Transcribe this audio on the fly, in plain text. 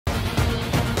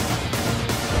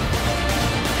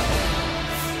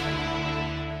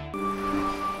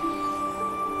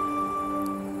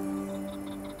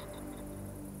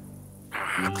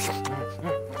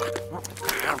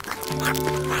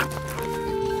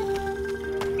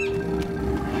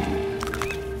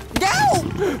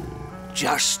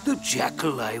just the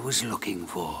jackal I was looking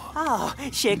for. Oh,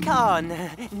 Shere Khan,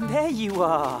 there you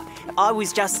are. I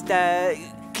was just,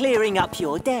 clearing up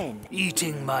your den.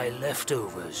 Eating my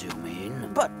leftovers, you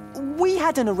mean? But we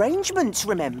had an arrangement,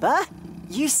 remember?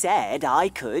 You said I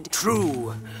could...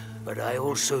 True, but I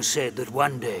also said that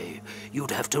one day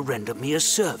you'd have to render me a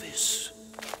service.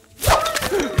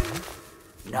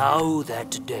 Now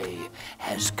that day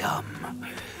has come.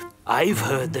 I've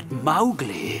heard that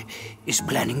Mowgli is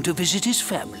planning to visit his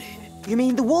family. You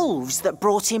mean the wolves that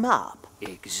brought him up?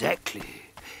 Exactly.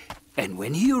 And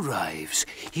when he arrives,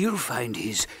 he'll find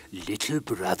his little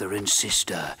brother and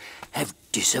sister have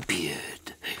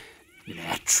disappeared.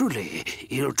 Naturally,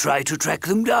 he'll try to track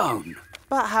them down.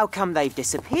 But how come they've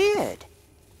disappeared?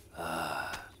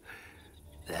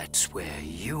 That's where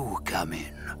you come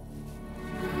in.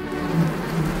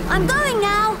 I'm going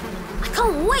now. I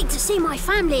can't wait to see my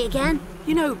family again.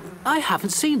 You know, I haven't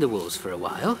seen the wolves for a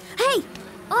while. Hey,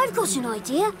 I've got an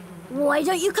idea. Why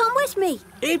don't you come with me?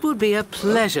 It would be a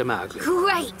pleasure, Mowgli.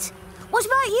 Great. What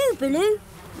about you, Baloo?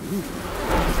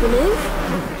 Baloo?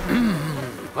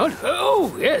 What?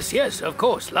 Oh, yes, of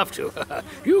course, love to.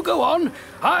 You go on,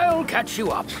 I'll catch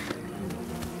you up.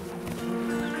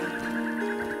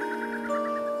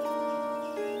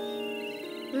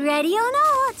 Ready or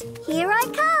not, here I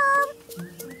come.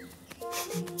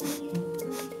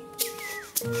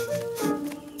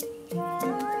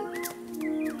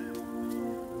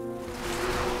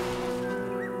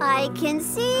 I can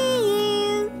see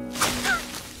you.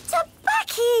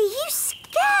 Tabaki, you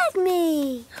scared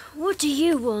me. What do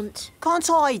you want? Can't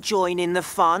I join in the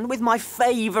fun with my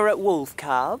favourite wolf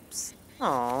cubs?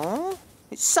 Oh,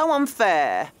 it's so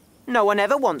unfair. No one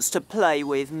ever wants to play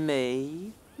with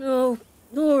me. Oh,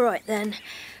 all right then.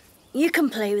 You can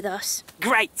play with us.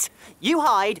 Great! You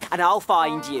hide and I'll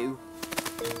find you.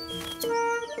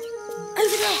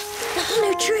 Over there, the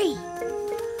hollow tree.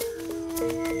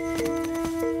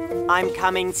 I'm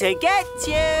coming to get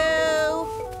you!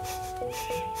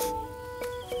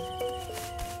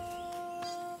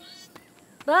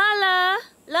 Bala,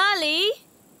 Lali,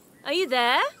 are you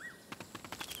there?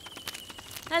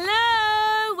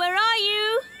 Hello, where are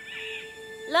you?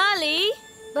 Lali,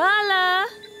 Bala.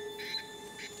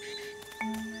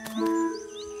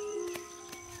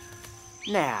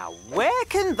 Now, where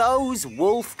can those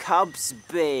wolf cubs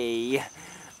be?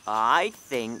 I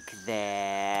think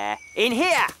they're in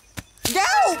here. No!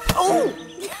 Oh!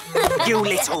 You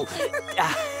little...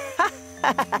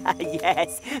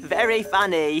 Yes, very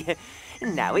funny.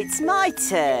 Now it's my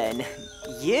turn.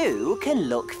 You can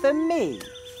look for me.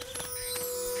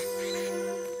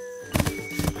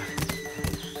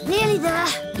 Nearly there.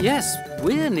 Yes,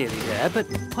 we're nearly there, but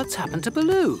what's happened to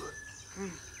Baloo?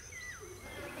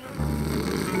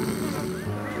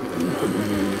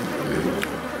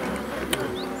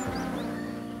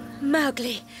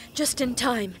 Mowgli, just in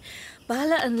time.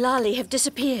 Bala and Lali have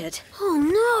disappeared. Oh,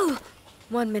 no.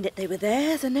 1 minute they were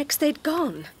there, the next they'd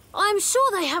gone. I'm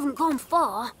sure they haven't gone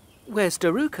far. Where's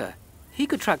Daruka? He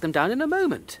could track them down in a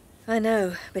moment. I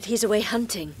know, but he's away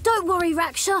hunting. Don't worry,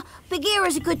 Raksha.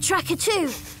 Bagheera's a good tracker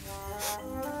too.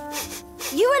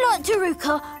 You alert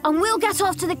Daruka and we'll get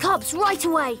after the cubs right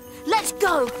away. Let's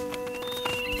go.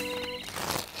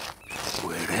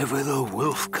 Wherever the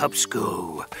wolf cubs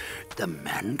go, the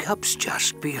man cub's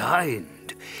just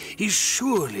behind. He's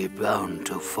surely bound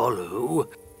to follow,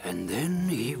 and then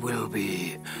he will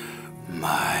be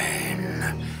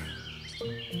mine.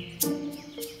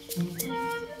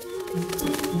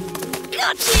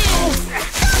 Got you!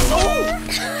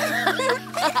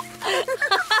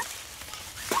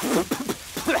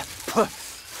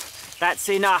 That's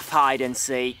enough hide and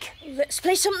seek. Let's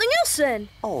play something else then.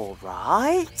 All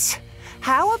right.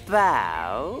 How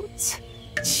about...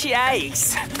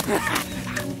 chase?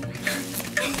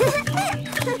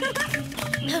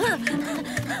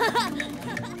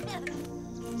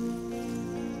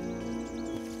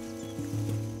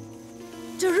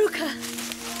 Daruka!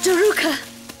 Daruka!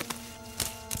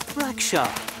 Raksha,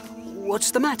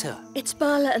 what's the matter? It's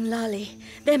Bala and Lali.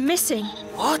 They're missing.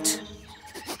 What?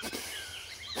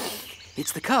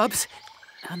 It's the cubs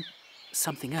and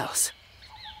something else.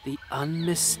 The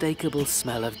unmistakable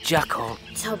smell of jackal.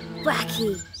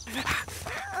 Tabaki.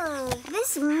 Oh,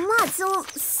 this mud's all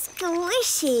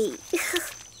squishy.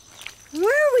 Where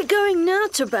are we going now,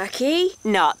 Tabaki?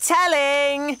 Not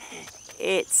telling.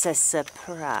 It's a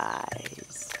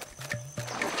surprise.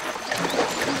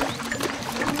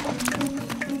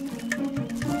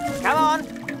 Come on,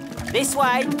 this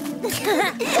way.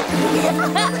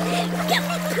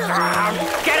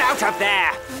 Get out of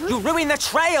there! You ruin the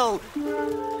trail!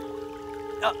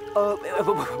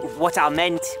 What I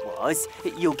meant was,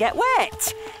 you'll get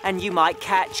wet and you might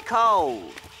catch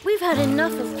cold. We've had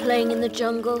enough of playing in the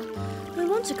jungle. We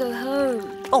want to go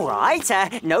home. All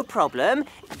right, no problem.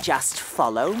 Just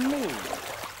follow me.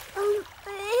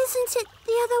 Isn't it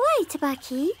the other way,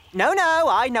 Tabaki? No,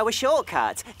 I know a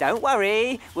shortcut. Don't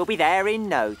worry, we'll be there in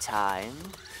no time.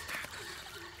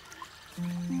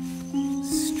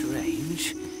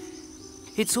 Strange.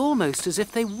 It's almost as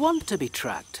if they want to be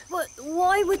tracked. But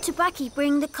why would Tabaki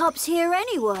bring the cubs here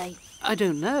anyway? I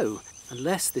don't know,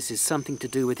 unless this is something to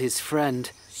do with his friend.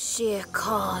 Shere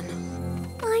Khan.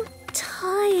 I'm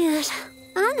tired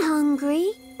and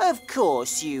hungry. Of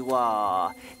course you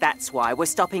are. That's why we're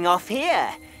stopping off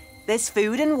here. There's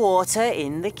food and water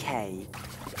in the cave.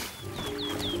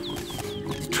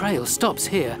 The trail stops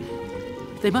here.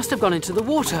 They must have gone into the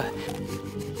water.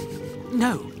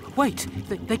 No, wait,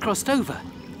 they crossed over.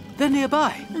 They're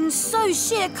nearby. And so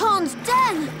Shere Khan's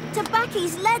den!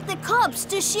 Tabaki's led the cubs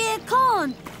to Shere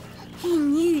Khan. He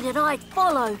knew that I'd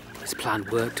follow. This plan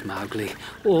worked, Mowgli,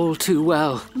 all too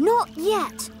well. Not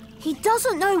yet. He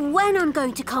doesn't know when I'm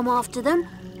going to come after them,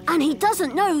 and he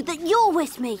doesn't know that you're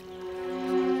with me.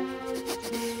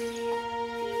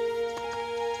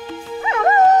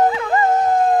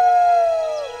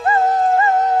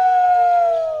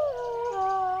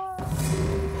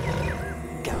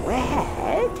 Go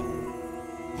ahead.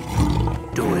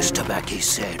 Do as Tabaki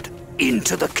said.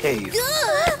 Into the cave.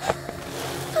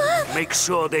 Make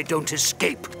sure they don't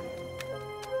escape.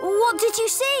 What did you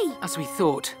see? As we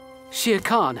thought, Shere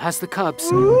Khan has the cubs.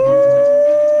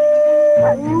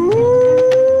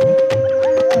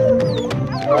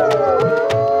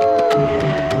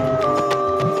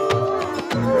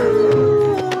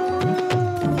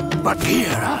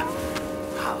 Bagheera!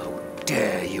 How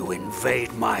dare you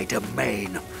invade my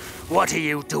domain? What are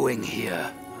you doing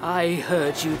here? I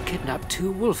heard you'd kidnapped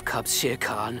 2 wolf cubs, Shere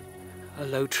Khan. A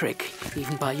low trick,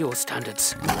 even by your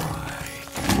standards.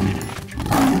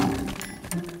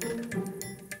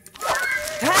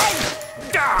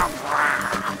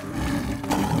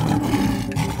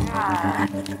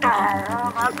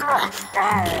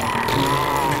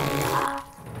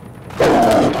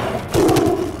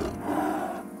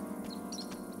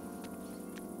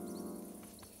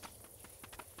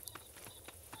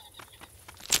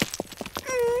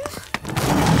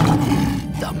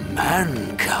 The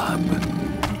man cub.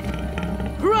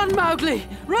 Run, Mowgli!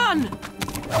 Run!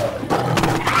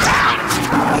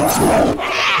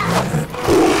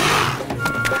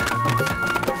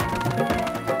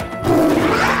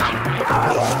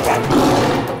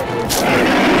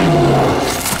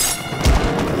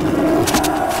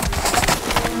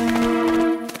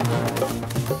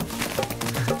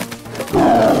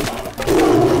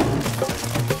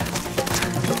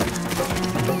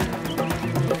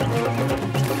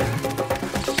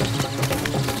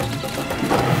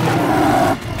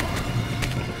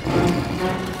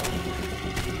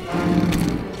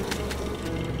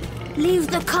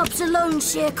 Leave the cubs alone,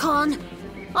 Shere Khan.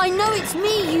 I know it's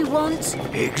me you want.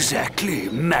 Exactly,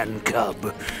 man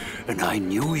cub. And I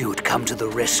knew you'd come to the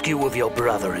rescue of your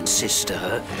brother and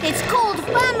sister. It's called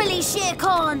family, Shere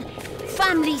Khan.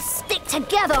 Families stick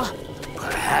together.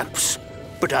 Perhaps,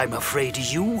 but I'm afraid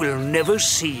you will never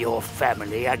see your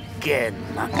family again.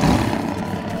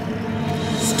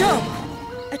 Stop!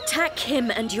 Attack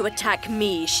him and you attack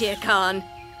me, Shere Khan.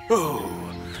 Oh,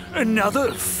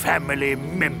 another family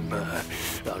member.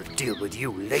 I'll deal with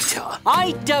you later.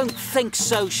 I don't think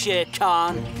so, Shere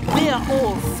Khan. We're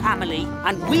all family,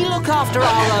 and we look after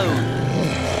our own.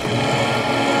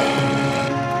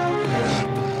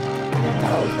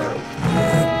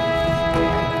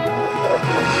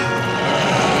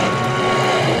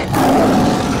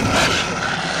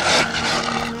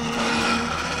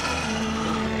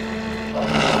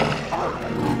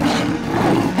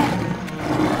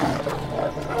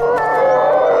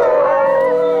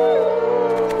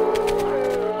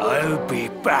 I'll be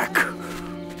back.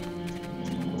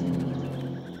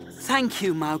 Thank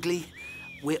you, Mowgli.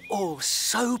 We're all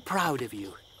so proud of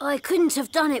you. I couldn't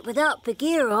have done it without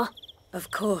Bagheera.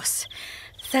 Of course.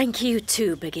 Thank you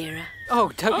too, Bagheera.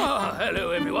 Oh, don't...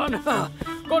 Hello, everyone.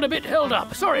 Got a bit held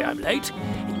up. Sorry I'm late.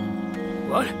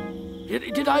 What?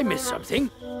 Did I miss something?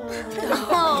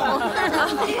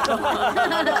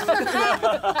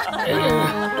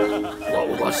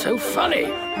 What's so funny?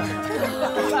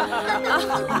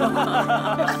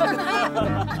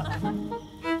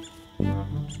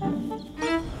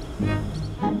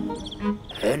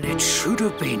 And it should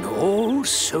have been all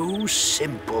so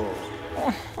simple.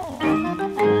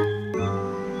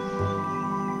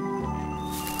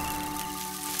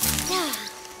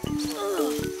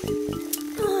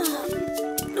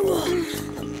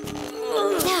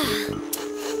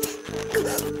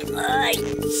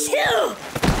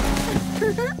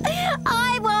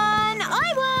 I won!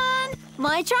 I won!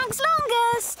 My trunk's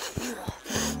longest.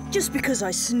 Just because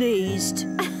I sneezed.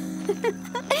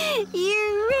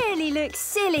 You really look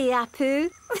silly, Apu.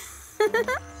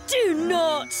 Do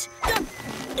not!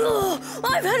 Oh,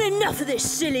 I've had enough of this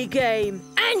silly game.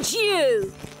 And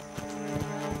you!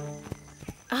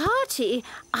 Archie,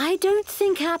 I don't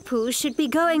think Apu should be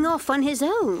going off on his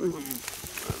own.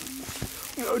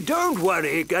 Oh, don't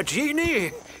worry,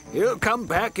 Gajini. He'll come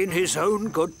back in his own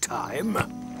good time.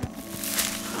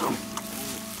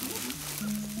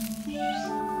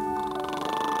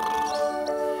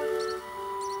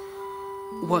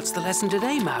 What's the lesson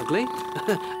today, Mowgli?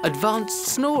 Advanced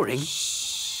snoring?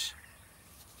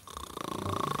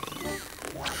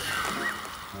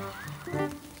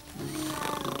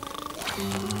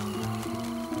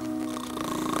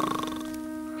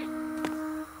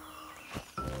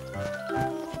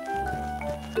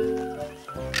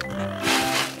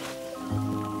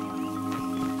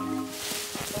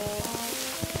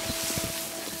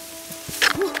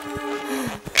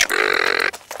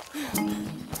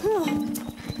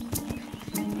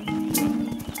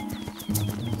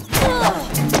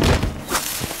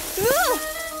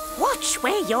 Watch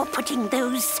where you're putting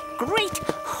those great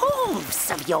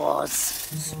hooves of yours.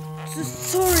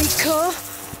 Sorry, Ka.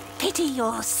 Pity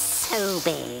you're so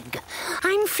big.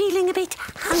 I'm feeling a bit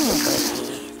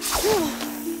hungry.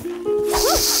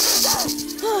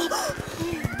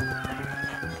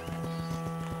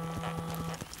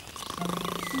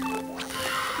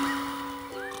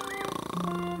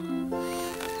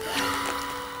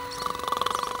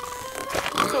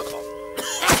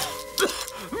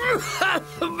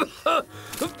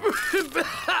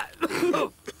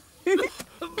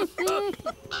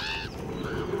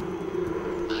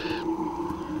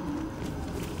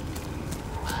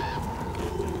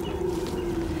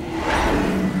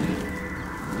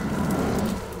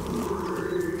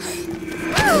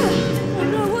 Oh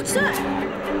no, what's that?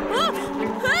 Oh,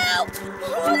 help!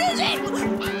 What is it?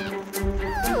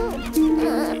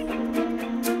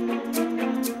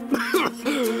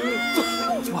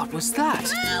 What was that?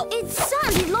 It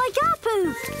sounded like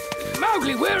Apu.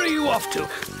 Mowgli, where are you off to?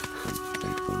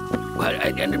 Well,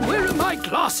 and where are my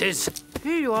glasses?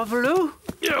 Here you are, Baloo.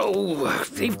 Oh,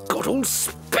 they've got all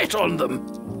spit on them.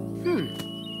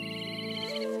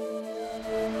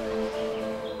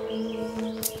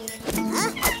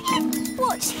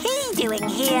 What's he doing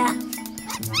here?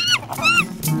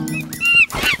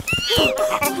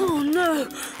 Oh no,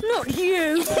 not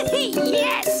you.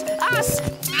 Yes, us!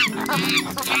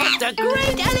 The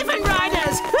Great Elephant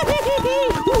Riders!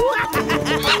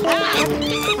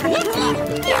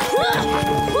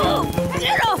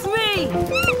 Get off me!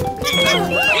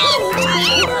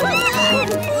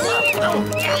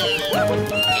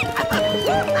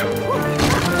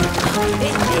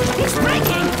 It's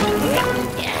breaking!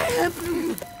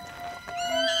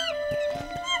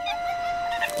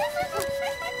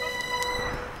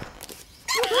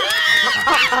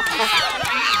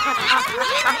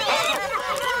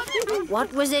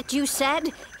 What was it you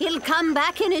said? He'll come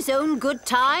back in his own good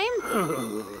time?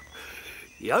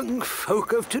 Young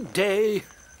folk of today.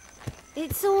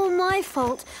 It's all my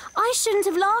fault. I shouldn't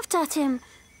have laughed at him.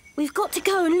 We've got to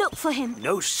go and look for him.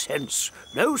 No sense.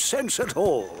 No sense at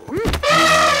all.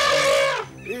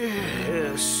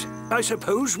 Yes, I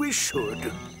suppose we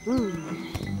should.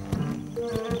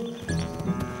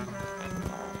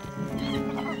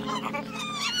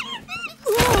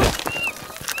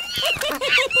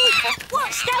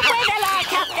 What's the weather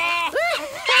like up there?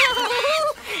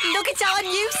 Look at our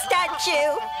new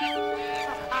statue.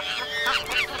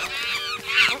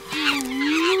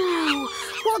 No.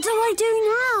 What do I do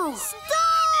now?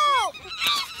 Stop!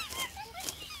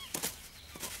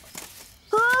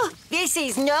 This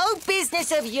is no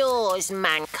business of yours,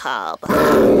 man cub.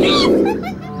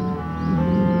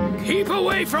 Keep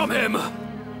away from him!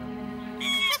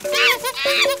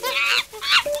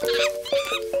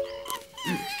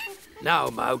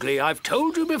 Now, Mowgli, I've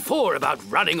told you before about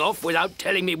running off without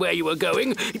telling me where you were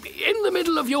going. In the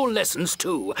middle of your lessons,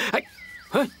 too.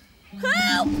 Huh?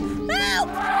 Help! Help!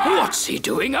 What's he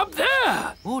doing up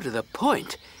there? More to the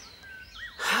point.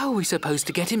 How are we supposed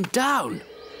to get him down?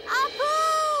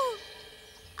 Apu!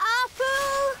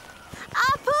 Apu!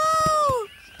 Apu!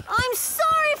 I'm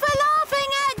sorry for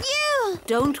laughing at you.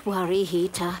 Don't worry,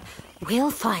 Hita. We'll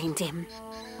find him.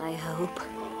 I hope.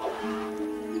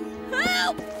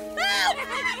 Help! Help!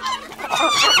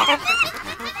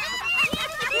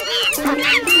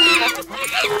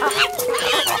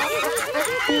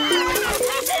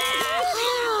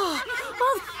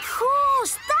 Of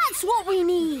course, that's what we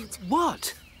need.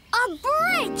 What? A broom!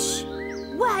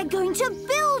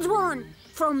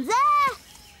 from there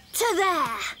to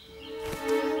there.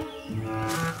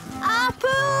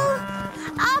 Apu!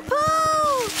 Apu!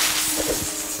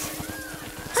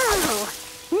 Oh,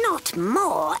 not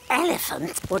more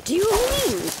elephants. What do you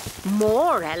mean?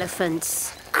 More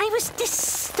elephants? I was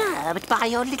disturbed by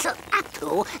your little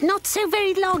Apu not so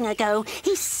very long ago.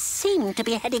 He seemed to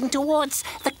be heading towards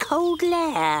the cold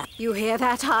lair. You hear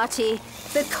that, Hearty?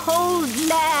 The cold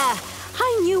lair.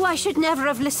 I knew I should never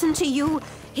have listened to you.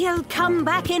 He'll come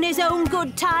back in his own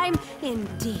good time.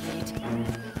 Indeed.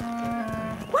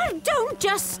 Well, don't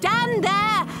just stand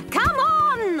there. Come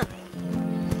on!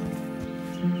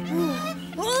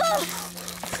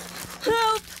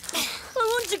 Help! I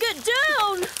want to get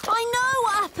down. I know,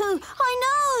 Apu, I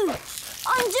know.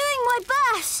 I'm doing my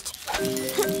best.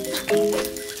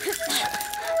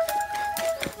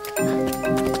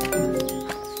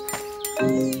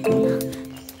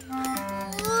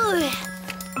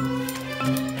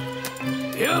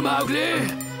 Here, Mowgli.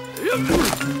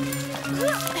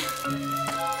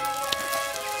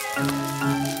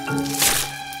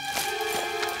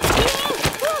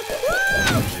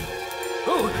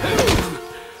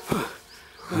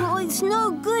 Oh, it's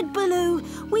no good, Baloo.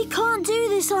 We can't do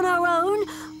this on our own.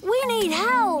 We need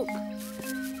help.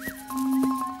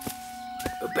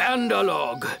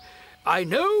 Bandalog, I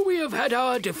know we have had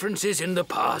our differences in the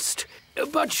past,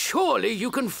 but surely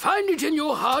you can find it in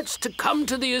your hearts to come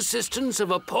to the assistance of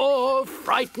a poor,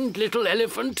 frightened little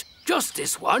elephant just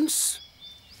this once.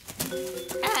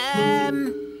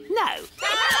 No.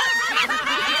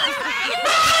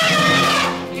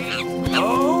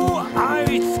 Oh, I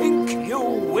think you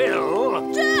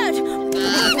will. Dad!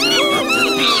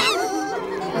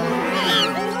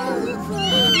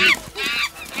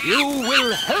 You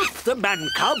will help the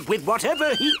man-cub with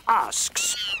whatever he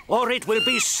asks, or it will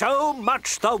be so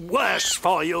much the worse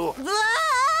for you.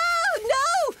 Ah,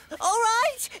 no! All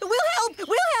right, we'll help,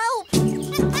 we'll help!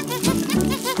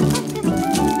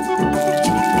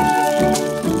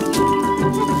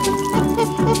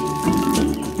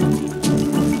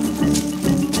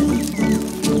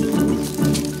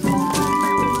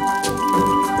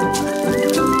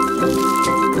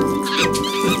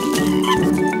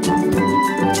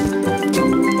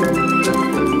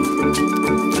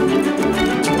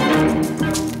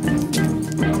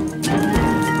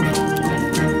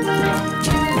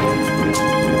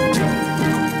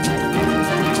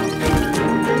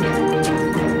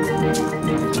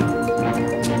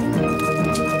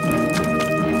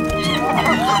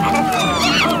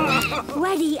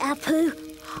 Ready, Apu.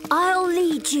 I'll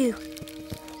lead you.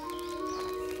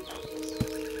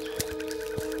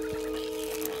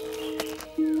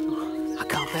 I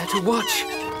can't bear to watch.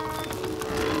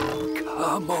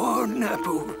 Come on,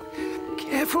 Apu.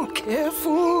 Careful,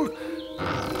 careful.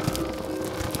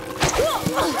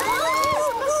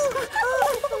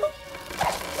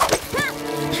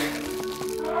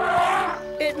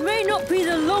 It may not be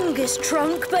the longest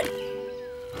trunk, but...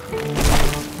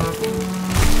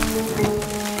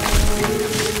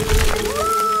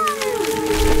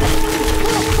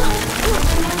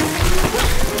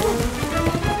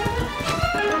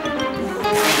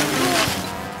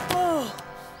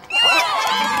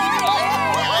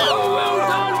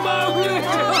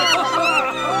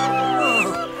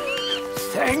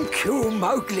 Thank you,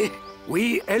 Mowgli.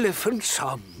 We elephants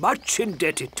are much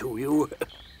indebted to you.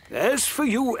 As for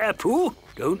you, Apu,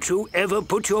 don't you ever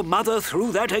put your mother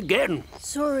through that again.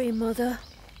 Sorry, Mother.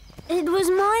 It was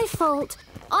my fault.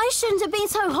 I shouldn't have been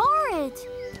so horrid.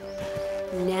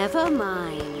 Never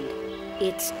mind.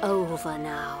 It's over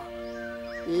now.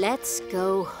 Let's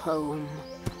go home.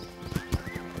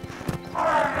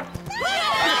 I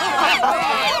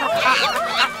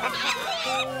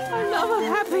love a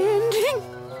happy ending.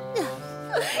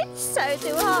 So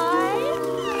do I.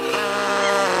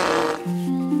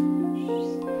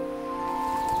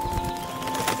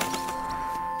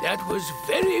 That was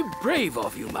very brave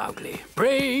of you, Mowgli.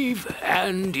 Brave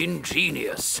and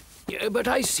ingenious. Yeah, but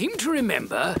I seem to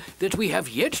remember that we have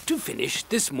yet to finish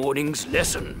this morning's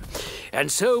lesson. And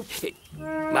so,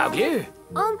 Mowgli?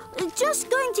 Just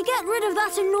going to get rid of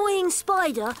that annoying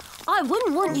spider. I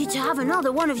wouldn't want you to have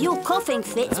another one of your coughing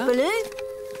fits, Baloo.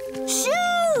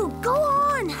 Shoo! Go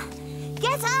on!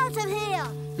 Get out of here!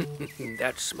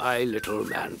 That's my little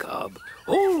man-cub.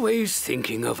 Always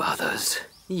thinking of others.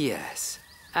 Yes.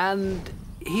 And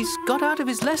he's got out of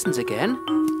his lessons again.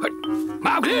 But,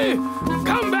 Mowgli!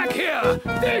 Come back here!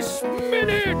 This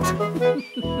minute!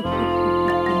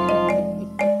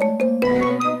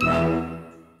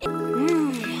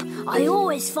 I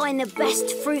always find the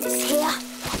best fruits here.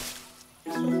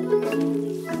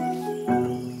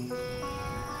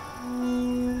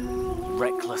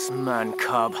 Rex Heartless man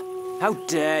cub. How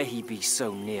dare he be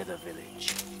so near the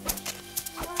village?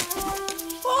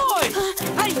 Oi!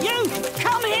 Hey, you!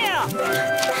 Come here!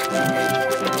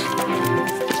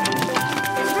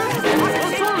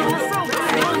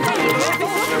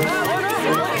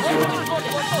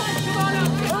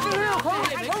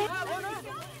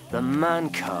 The man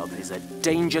cub is a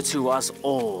danger to us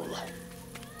all.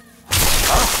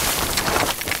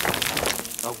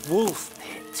 A wolf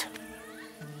pit.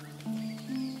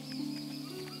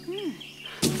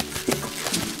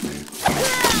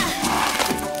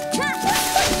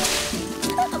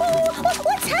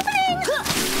 What's happening?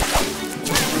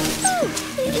 Oh,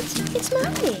 it's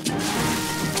Mowgli.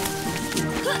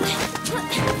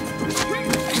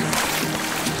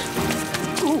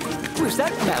 Oh, was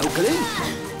that Mowgli?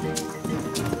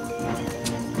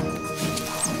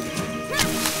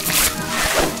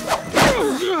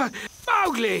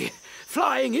 Mowgli!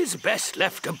 Flying is best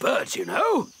left to birds, you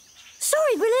know.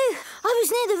 Sorry, Baloo. I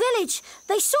was near the village.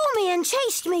 They saw me and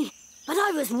chased me, but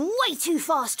I was way too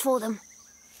fast for them.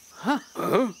 Huh?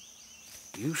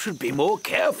 You should be more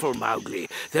careful, Mowgli.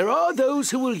 There are those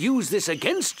who will use this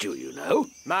against you, you know.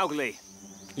 Mowgli,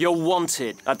 you're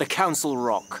wanted at the Council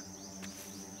Rock.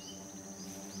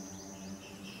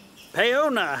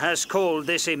 Peona has called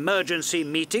this emergency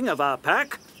meeting of our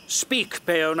pack. Speak,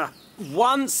 Peona.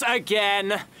 Once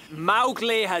again,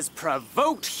 Mowgli has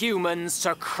provoked humans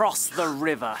to cross the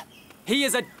river. He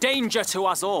is a danger to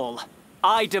us all.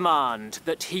 I demand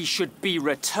that he should be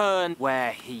returned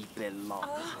where he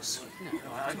belongs.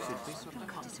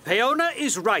 Peona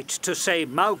is right to say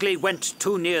Mowgli went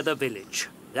too near the village.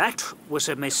 That was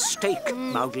a mistake,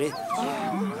 Mowgli.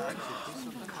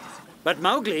 But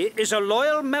Mowgli is a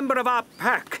loyal member of our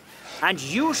pack, and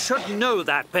you should know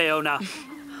that, Peona.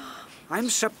 I'm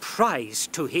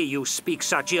surprised to hear you speak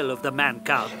such ill of the man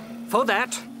cub. For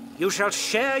that, you shall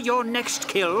share your next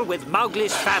kill with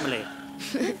Mowgli's family.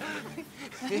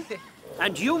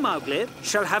 And you, Mowgli,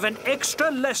 shall have an extra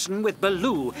lesson with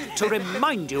Baloo to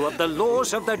remind you of the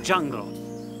laws of the jungle.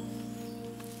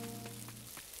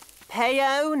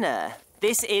 Peona,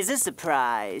 this is a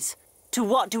surprise. To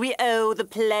what do we owe the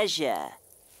pleasure?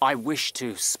 I wish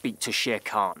to speak to Shere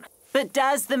Khan. But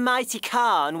does the mighty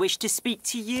Khan wish to speak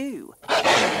to you?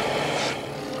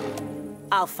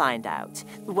 I'll find out.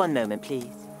 One moment, please.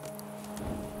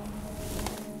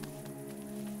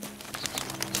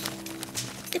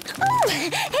 Oh,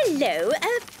 hello.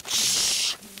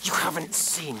 Shh! You haven't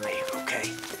seen me, okay?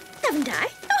 Haven't I?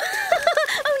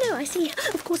 Oh, no, I see.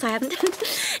 Of course I haven't.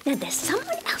 Now, there's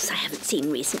someone else I haven't seen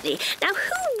recently. Now,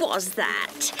 who was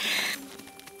that?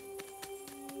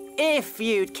 If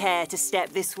you'd care to step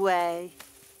this way.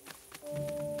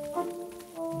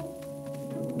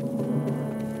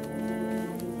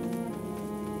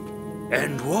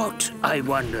 And what, I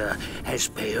wonder, has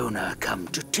Peona come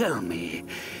to tell me?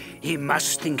 He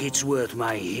must think it's worth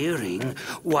my hearing.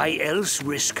 Why else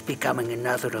risk becoming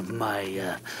another of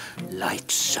my, light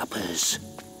suppers?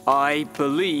 I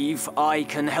believe I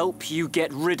can help you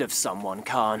get rid of someone,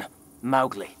 Khan.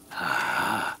 Mowgli.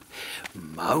 Ah,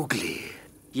 Mowgli.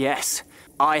 Yes,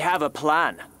 I have a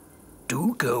plan.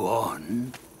 Do go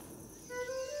on.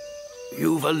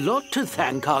 You've a lot to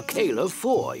thank Akela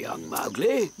for, young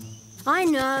Mowgli. I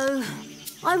know.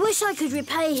 I wish I could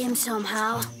repay him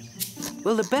somehow.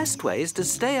 Well, the best way is to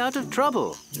stay out of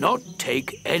trouble. Not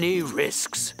take any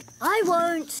risks. I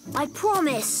won't. I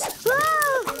promise.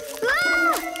 Ah!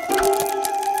 Ah!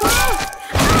 Ah!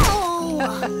 Ow!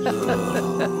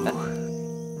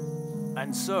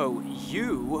 And so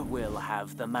you will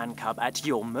have the man cub at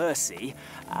your mercy,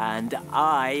 and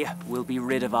I will be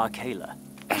rid of Akela.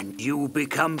 And you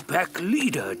become pack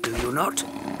leader, do you not?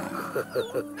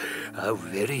 How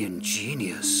very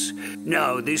ingenious.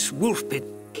 Now, this wolf pit,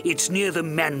 it's near the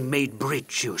man-made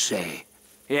bridge, you say?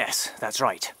 Yes, that's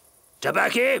right.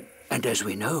 Tabaki! And as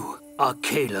we know,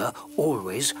 Akela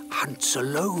always hunts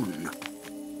alone.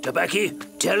 Tabaki,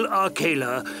 tell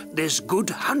Akela there's good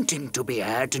hunting to be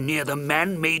had near the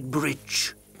man-made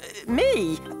bridge.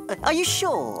 Me? Are you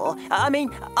sure? I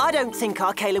mean, I don't think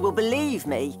Akela will believe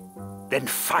me. Then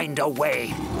find a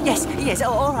way. Yes,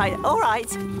 oh, all right, all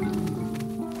right.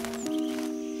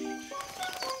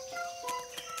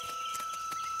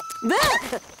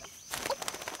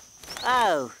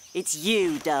 Oh, it's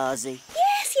you, Darcy.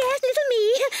 Yes, little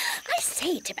me. I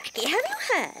say, Tabaki, have you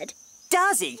heard?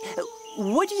 Darcy,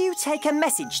 would you take a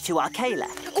message to Akela?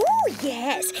 Oh,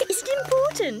 yes. Is it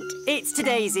important? It's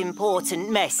today's important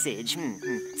message.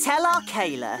 Tell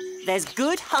Akela there's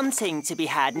good hunting to be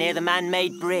had near the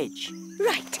man-made bridge.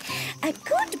 Right. A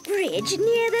good bridge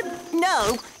near the...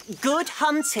 No, good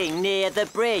hunting near the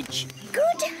bridge.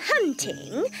 Good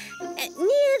hunting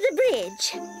near the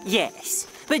bridge. Yes,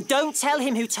 but don't tell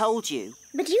him who told you.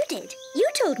 But you did. You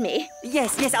told me.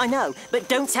 Yes, I know, but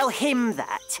don't tell him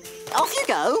that. Off you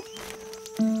go.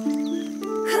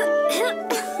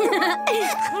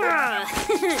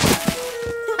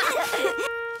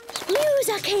 Muse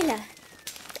Arcala.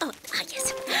 Oh,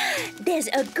 yes. There's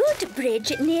a good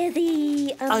bridge near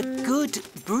the, A good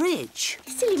bridge?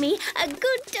 Silly me. A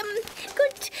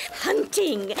good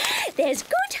hunting. There's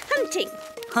good hunting.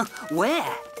 Huh,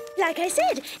 where? Like I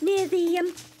said, near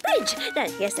the, bridge.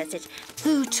 Yes, that's it.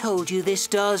 Who told you this,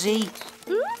 Darcy?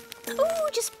 Oh,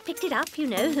 just picked it up, you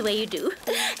know, the way you do.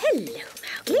 Hello,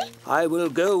 Mowgli. I will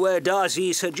go where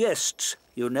Darcy suggests.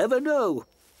 You never know.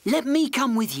 Let me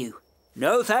come with you.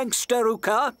 No thanks,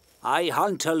 Daruka. I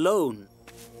hunt alone.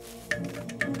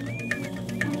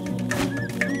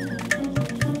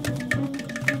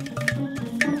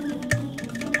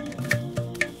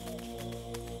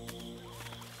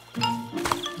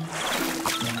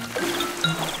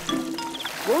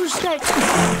 Was that...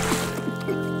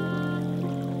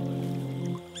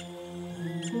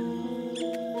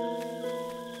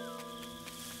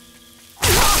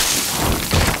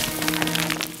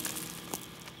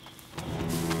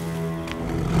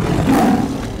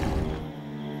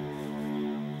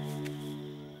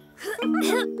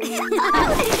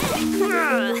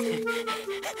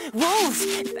 Wolves,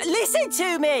 listen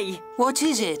to me! What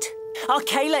is it?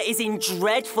 Arcala is in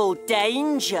dreadful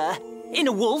danger. In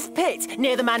a wolf pit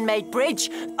near the man-made bridge.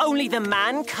 Only the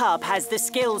man cub has the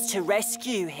skills to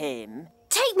rescue him.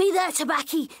 Take me there,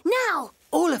 Tabaki, now!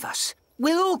 All of us.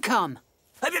 We'll all come.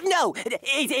 No,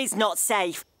 it is not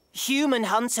safe. Human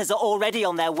hunters are already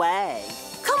on their way.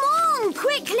 Come on,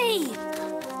 quickly!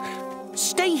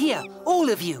 Stay here, all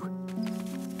of you.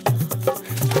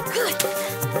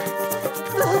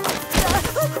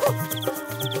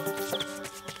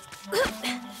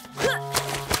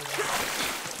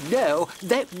 No,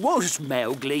 that was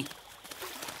Mowgli.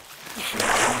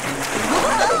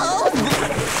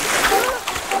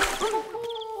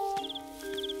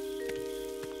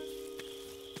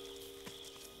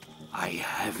 I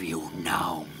have you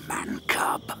now, man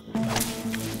cub.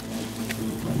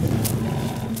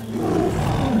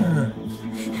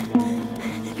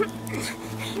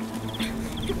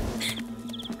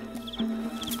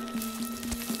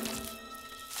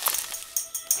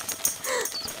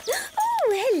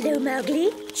 Hello,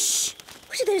 Mowgli. Shh!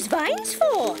 What are those vines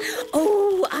for?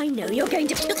 Oh, I know you're going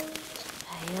to...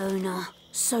 Fiona,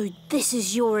 so this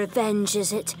is your revenge,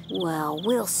 is it? Well,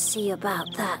 we'll see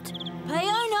about that.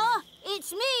 Fiona,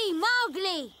 it's me,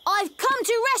 Mowgli. I've come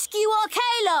to rescue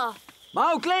Arcala.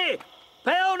 Mowgli!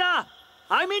 Peona!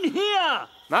 I'm in here!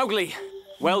 Mowgli,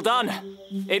 well done.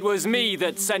 It was me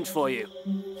that sent for you.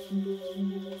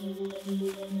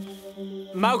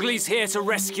 Mowgli's here to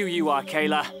rescue you,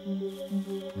 Arcala.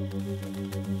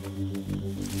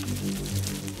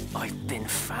 I've been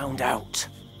found out.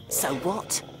 So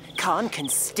what? Khan can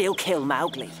still kill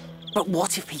Mowgli. But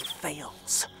what if he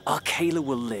fails? Arcala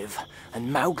will live,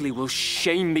 and Mowgli will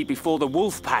shame me before the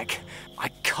wolf pack. I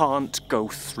can't go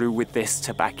through with this,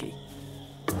 Tabaki.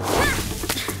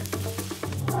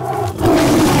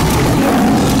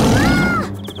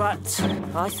 But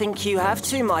I think you have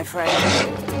to, my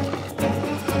friend.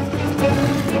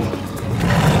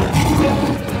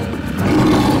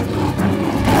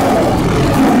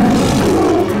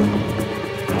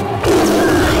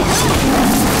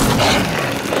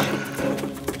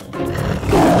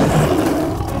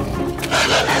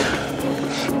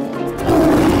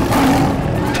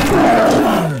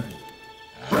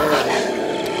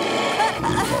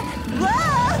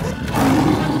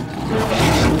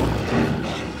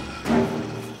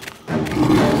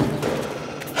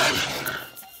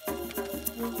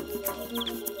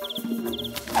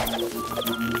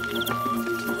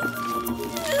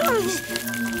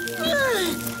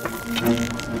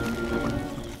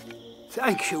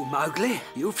 Thank you, Mowgli.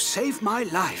 You've saved my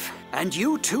life. And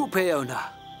you too, Peona.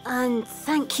 And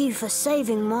thank you for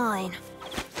saving mine.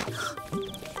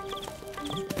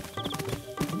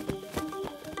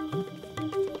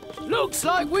 Looks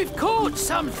like we've caught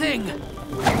something.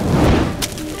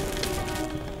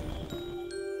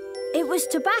 It was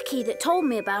Tabaki that told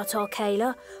me about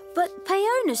Arcala, but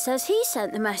Peona says he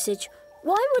sent the message.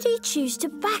 Why would he choose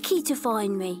Tabaki to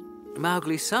find me?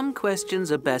 Mowgli, some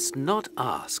questions are best not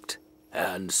asked.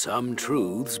 And some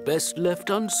truths best left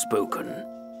unspoken.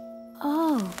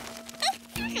 Oh.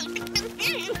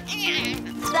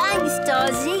 Thanks,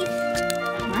 Darcy.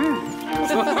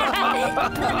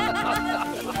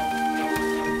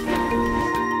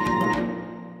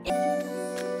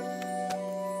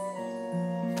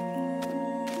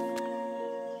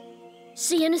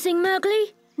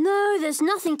 Mowgli? No, there's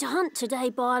nothing to hunt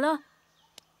today, Barla.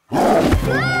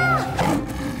 Ah!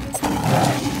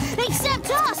 Except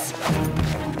us!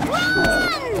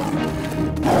 Run!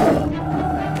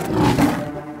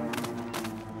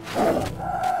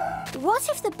 What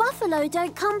if the buffalo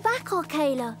don't come back,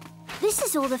 Arkayla? This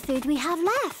is all the food we have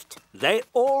left. They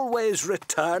always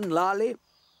return, Lali.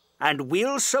 And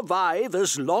we'll survive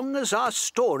as long as our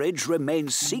storage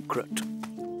remains secret.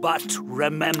 But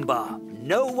remember,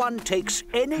 no one takes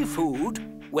any food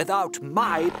without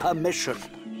my permission.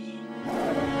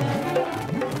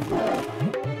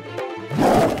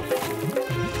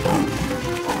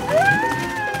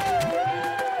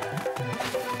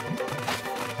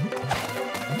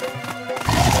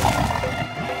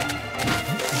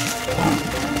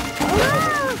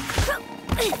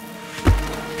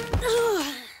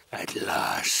 At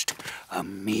last, a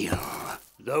meal.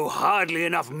 Though hardly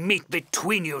enough meat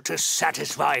between you to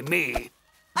satisfy me.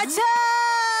 Attack!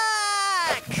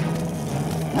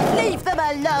 Leave them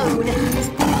alone!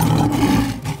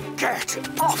 Get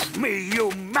off me,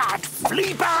 you mad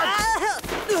flea bag!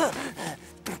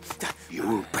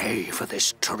 You'll pay for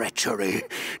this treachery.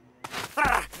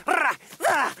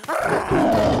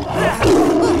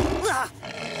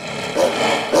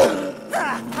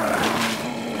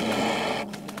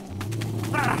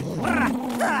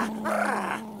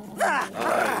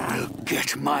 I'll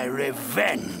get my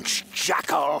revenge,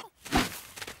 Jackal.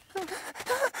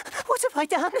 What have I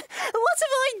done? What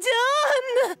have I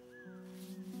done?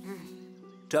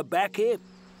 Tabaki,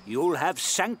 you'll have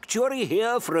sanctuary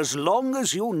here for as long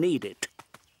as you need it.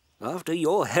 After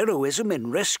your heroism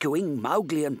in rescuing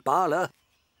Mowgli and Bala,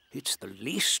 it's the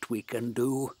least we can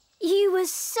do. You were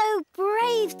so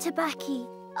brave, Tabaki.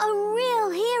 A real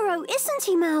hero, isn't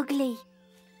he, Mowgli?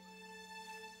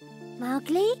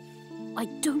 Mowgli? I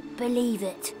don't believe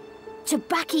it.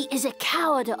 Tabaki is a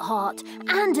coward at heart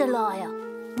and a liar.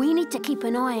 We need to keep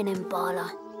an eye on him,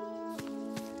 Bala.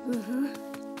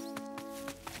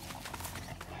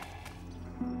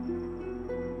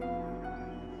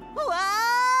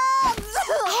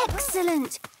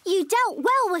 Excellent! You dealt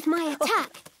well with my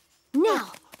attack.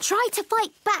 Now, try to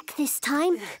fight back this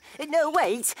time. No,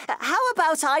 wait. How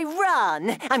about I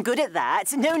run? I'm good at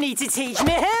that. No need to teach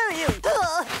me.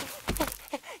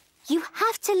 You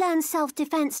have to learn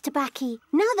self-defense, Tabaki,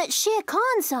 now that Shere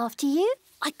Khan's after you.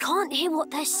 I can't hear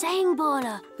what they're saying,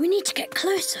 Bala. We need to get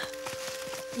closer.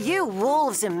 You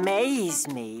wolves amaze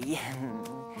me.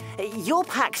 Your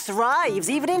pack thrives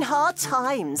even in hard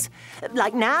times.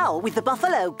 Like now, with the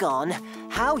buffalo gone.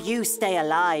 How you stay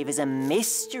alive is a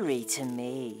mystery to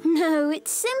me. No,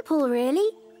 it's simple,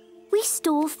 really. We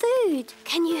store food.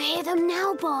 Can you hear them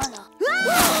now, Bala?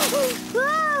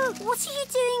 Whoa! What are you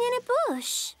doing in a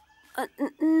bush?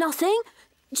 Nothing.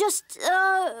 Just,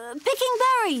 picking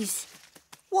berries.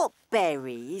 What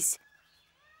berries?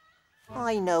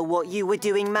 I know what you were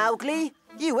doing, Mowgli.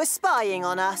 You were spying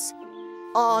on us.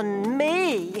 On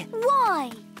me.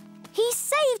 Why? He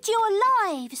saved your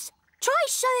lives. Try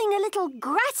showing a little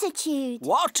gratitude.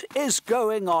 What is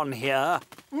going on here?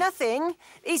 Nothing.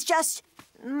 It's just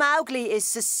Mowgli is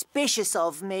suspicious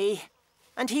of me.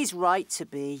 And he's right to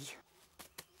be.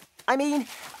 I mean,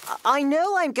 I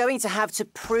know I'm going to have to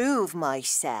prove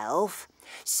myself.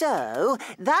 So,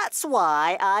 that's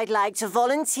why I'd like to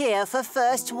volunteer for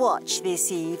First Watch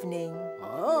this evening.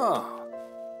 Ah,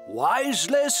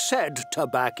 wisely said,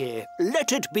 Tabaki.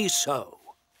 Let it be so.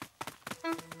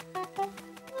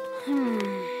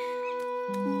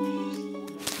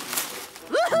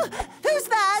 Who's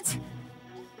that?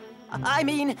 I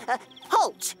mean,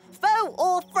 halt! Foe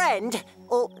or friend?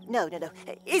 Or, no.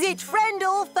 Is it friend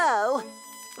or foe?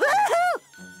 Woohoo!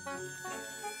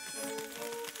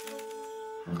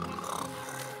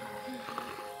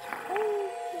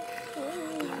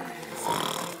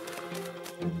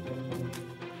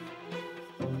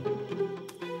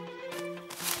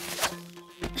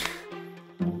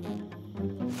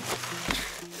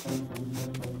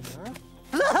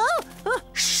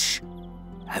 Shh!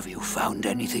 Have you found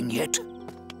anything yet?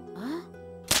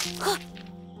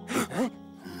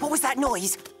 What was that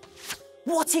noise?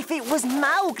 What if it was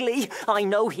Mowgli? I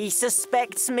know he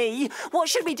suspects me. What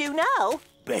should we do now?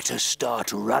 Better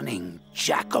start running,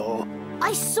 Jackal.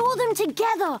 I saw them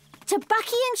together.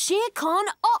 Tabaki and Shere Khan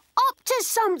are up to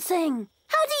something.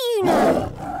 How do you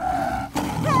know?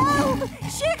 Help!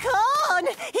 Shere Khan!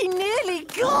 He nearly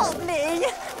got me!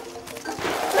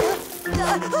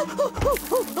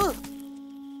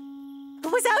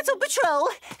 Was out on patrol.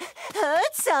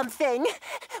 Heard something.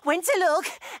 Went to look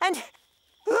and...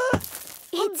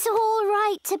 It's all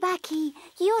right, Tabaki.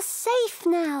 You're safe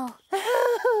now.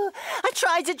 I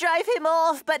tried to drive him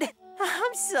off, but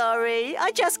I'm sorry.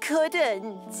 I just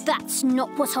couldn't. That's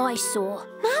not what I saw.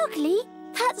 Mowgli,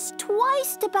 that's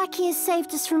twice Tabaki has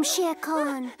saved us from Shere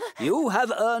Khan. You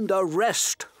have earned a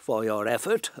rest for your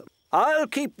effort. I'll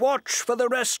keep watch for the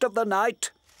rest of the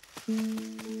night.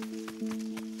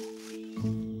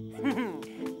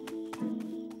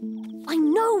 I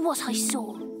know what I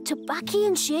saw. Tabaki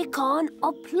and Shere Khan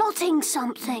are plotting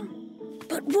something.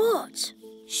 But what?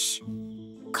 Shh.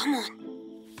 Come on.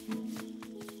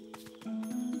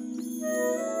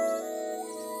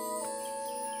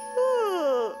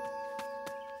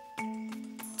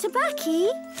 Tabaki,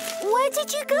 where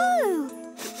did you go?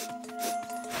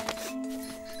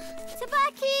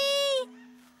 Tabaki!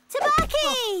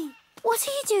 Tabaki! What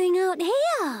are you doing out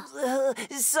here?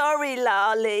 Sorry,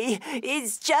 Lolly.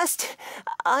 It's just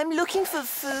I'm looking for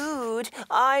food.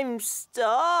 I'm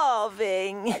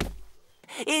starving.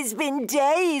 It's been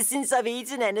days since I've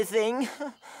eaten anything.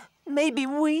 Maybe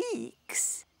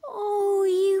weeks. Oh,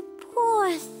 you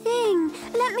poor thing.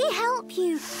 Let me help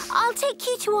you. I'll take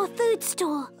you to our food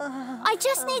store. I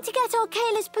just need to get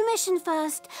Orkayla's permission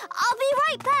first. I'll be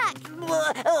right back.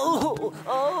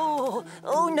 Oh,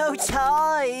 no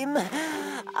time.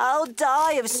 I'll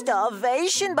die of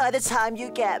starvation by the time you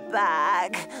get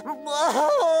back.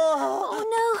 Oh,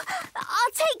 no.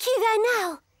 I'll take you there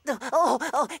now.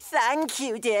 Oh, thank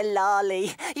you, dear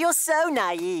Lolly. You're so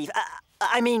naive.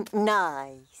 I mean,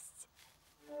 nice.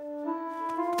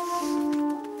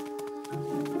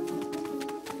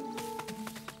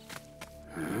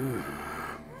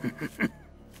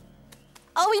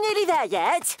 Are we nearly there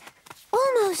yet?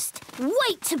 Almost.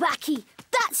 Wait, Tabaki.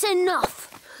 That's enough.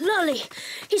 Lolly,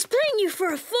 he's playing you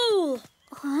for a fool.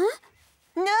 Huh?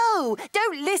 No,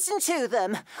 don't listen to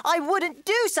them. I wouldn't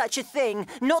do such a thing.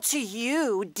 Not to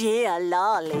you, dear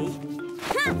Lolly.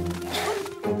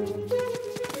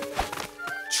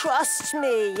 Trust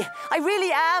me. I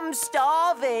really am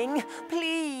starving.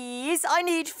 Please, I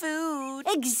need food.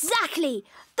 Exactly.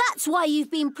 That's why you've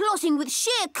been plotting with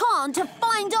Shere Khan to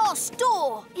find our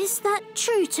store. Is that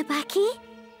true, Tabaki?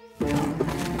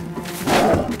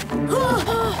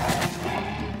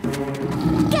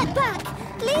 Get back!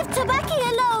 Leave Tabaki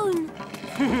alone!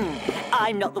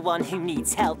 I'm not the one who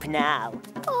needs help now.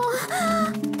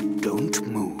 Don't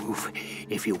move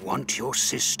if you want your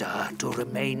sister to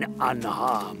remain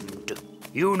unharmed.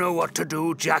 You know what to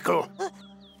do, Jackal.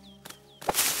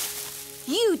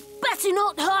 You'd better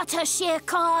not hurt her, Shere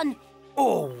Khan.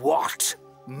 Or what,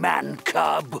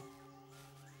 man-cub?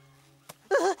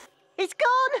 It's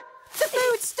gone! The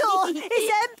food store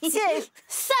is empty!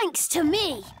 Thanks to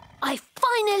me. I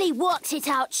finally worked it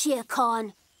out, Shere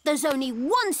Khan. There's only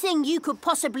one thing you could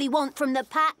possibly want from the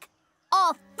pack.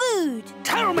 Our food.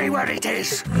 Tell me where it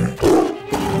is.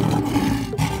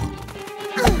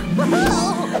 Run,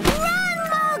 Mowgli!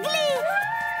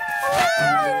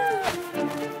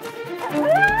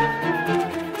 Run!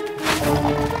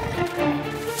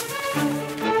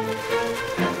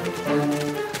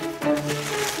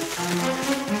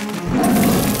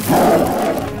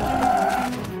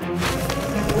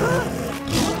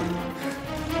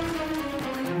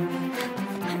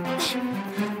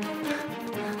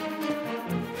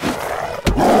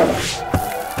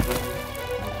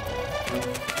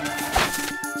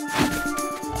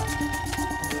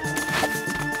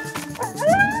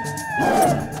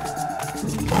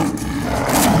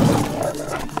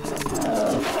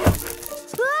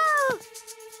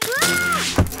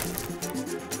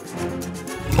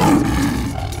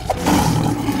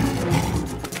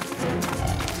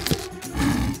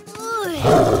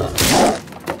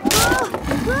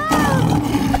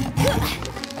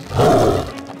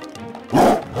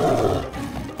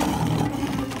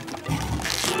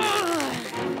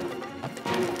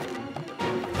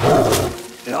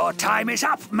 Your time is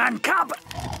up, man-cub.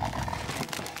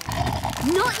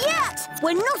 Not yet!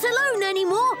 We're not alone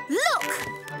anymore! Look!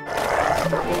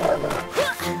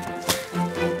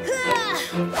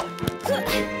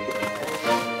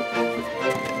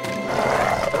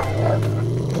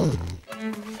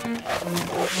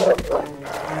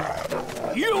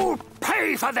 You'll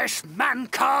pay for this,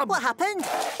 man-cub! What happened?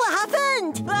 What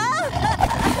happened?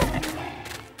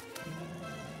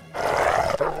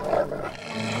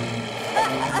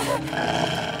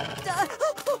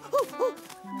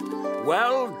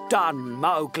 Well done,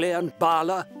 Mowgli and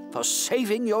Bala, for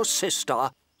saving your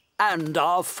sister and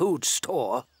our food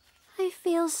store. I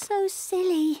feel so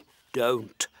silly.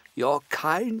 Don't. Your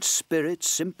kind spirit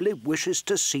simply wishes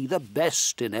to see the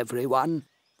best in everyone.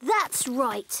 That's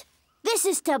right. This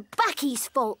is Tabaki's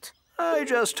fault. I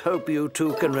just hope you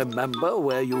two can remember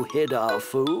where you hid our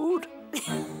food.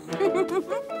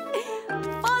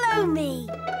 Follow me.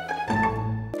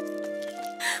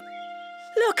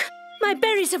 Look, my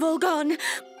berries have all gone.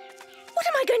 What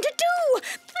am I going to do?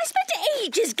 I spent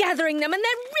ages gathering them and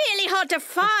they're really hard to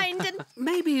find and...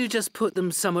 Maybe you just put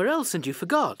them somewhere else and you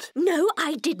forgot. No,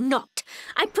 I did not.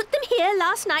 I put them here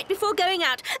last night before going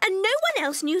out and no one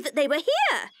else knew that they were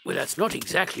here. Well, that's not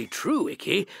exactly true,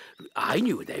 Icky. I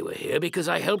knew they were here because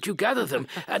I helped you gather them.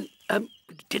 And,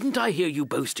 didn't I hear you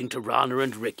boasting to Rana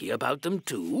and Ricky about them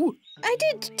too? I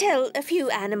did tell a few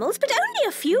animals, but only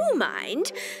a few,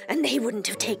 mind. And they wouldn't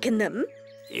have taken them.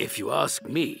 If you ask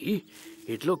me,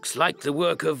 it looks like the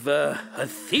work of a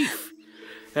thief.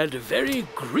 And a very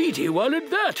greedy one at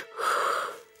that.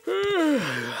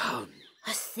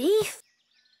 A thief?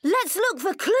 Let's look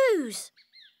for clues.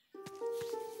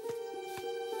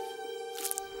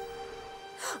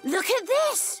 Look at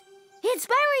this. It's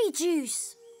berry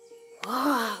juice.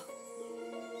 Wow.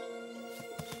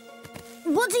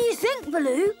 What do you think,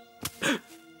 Baloo?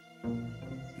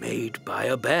 Made by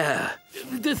a bear.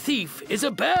 The thief is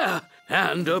a bear,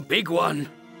 and a big one.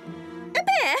 A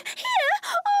bear? Here?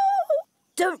 Oh!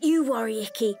 Don't you worry,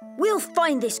 Icky. We'll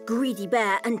find this greedy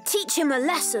bear and teach him a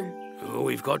lesson. Oh,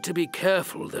 we've got to be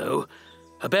careful, though.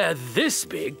 A bear this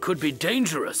big could be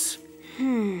dangerous.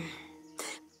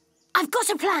 I've got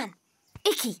a plan.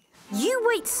 Icky, you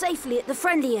wait safely at the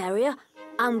friendly area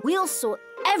and we'll sort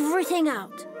everything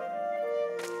out.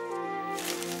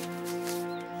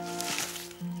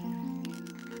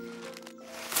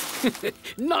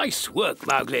 Nice work,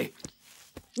 Mowgli.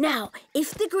 Now,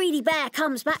 if the greedy bear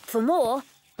comes back for more,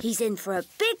 he's in for a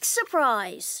big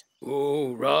surprise.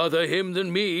 Oh, rather him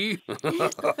than me.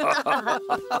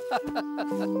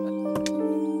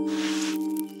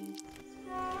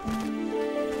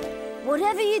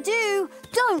 Whatever you do,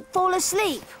 don't fall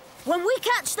asleep. When we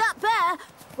catch that bear,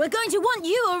 we're going to want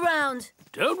you around.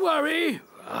 Don't worry,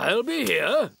 I'll be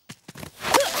here.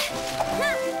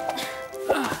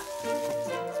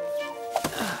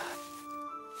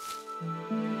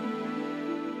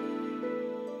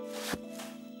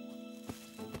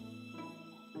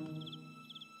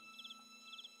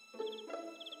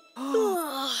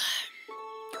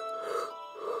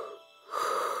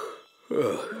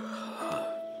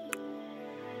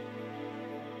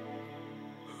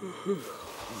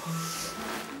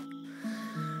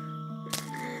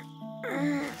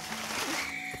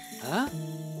 Huh?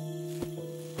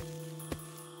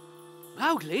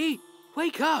 Mowgli,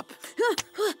 wake up!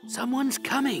 Someone's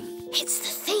coming. It's the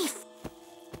thief.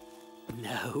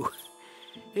 No,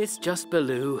 it's just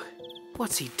Baloo.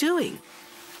 What's he doing?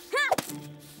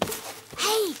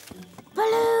 Hey,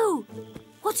 Baloo!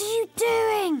 What are you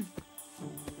doing?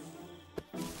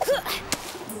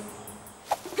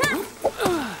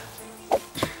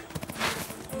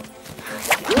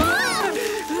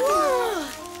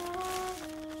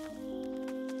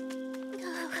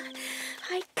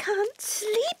 I can't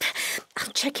sleep.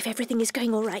 I'll check if everything is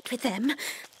going all right with them.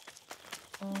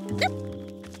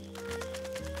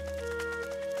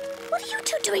 What are you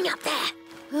two doing up there?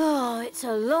 Oh, it's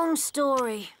a long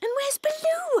story. And where's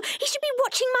Baloo? He should be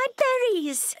watching my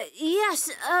berries.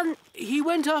 Yes, He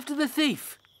went after the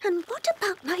thief. And what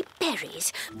about my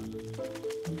berries? They've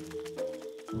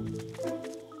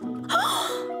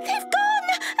gone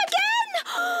again!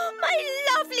 My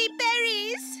lovely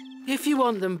berries! If you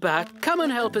want them back, come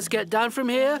and help us get down from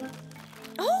here.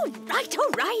 Oh, right, all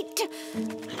right.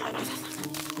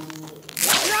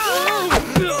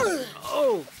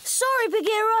 Oh, sorry,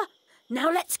 Bagheera.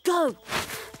 Now let's go.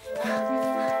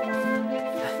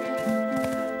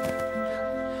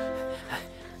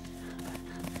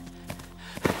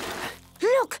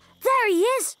 Look, there he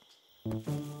is.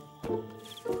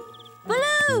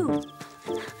 Baloo!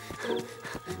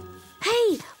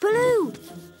 Hey, Baloo,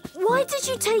 why did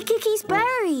you take Icky's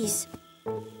berries?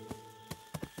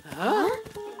 Huh?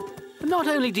 Not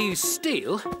only do you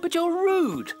steal, but you're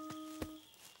rude.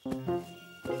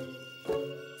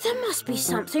 There must be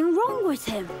something wrong with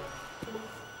him.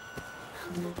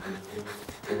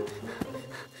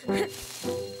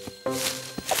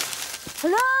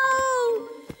 Hello?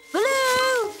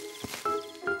 Baloo?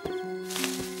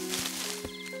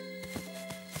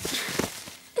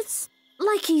 It's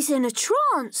like he's in a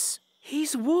trance.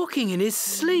 He's walking in his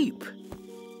sleep.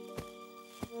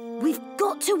 We've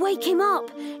got to wake him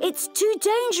up. It's too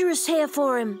dangerous here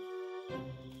for him.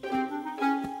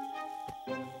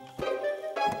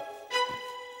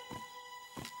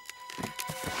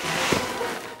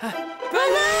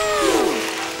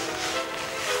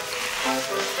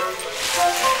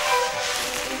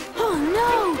 Oh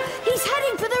no! He's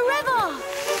heading for the river!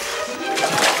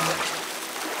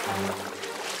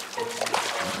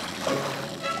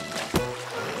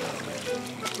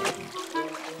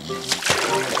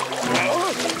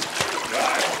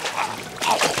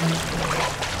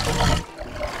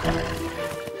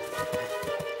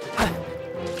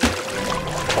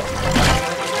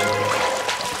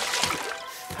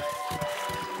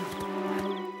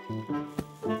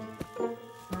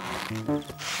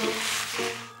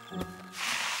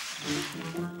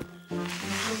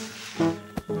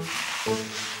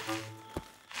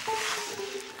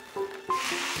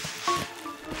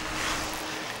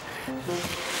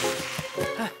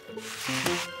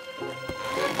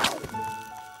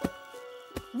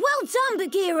 Well done,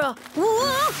 Bagheera!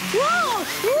 Whoa! Whoa!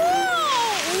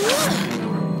 Whoa!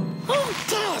 Who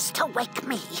dares to wake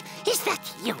me? Is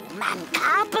that you,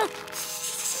 man-cub?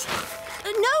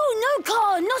 No,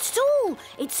 Car, not at all.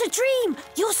 It's a dream.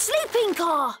 You're sleeping,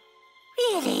 Car.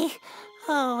 Really?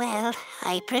 Oh, well,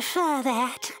 I prefer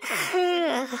that.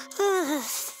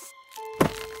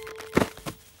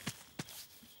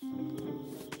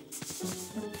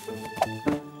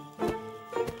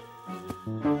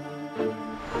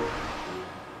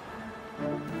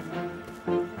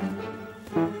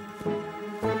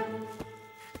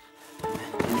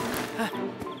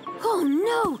 Oh,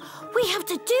 no. We have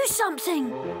to do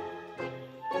something.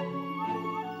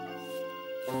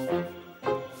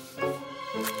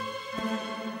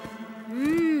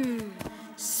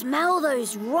 Smell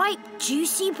those ripe,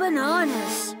 juicy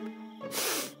bananas.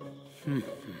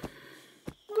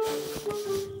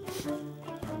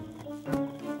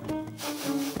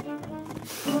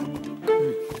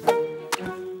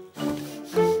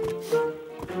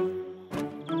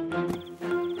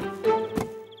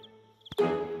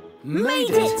 Made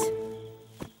it!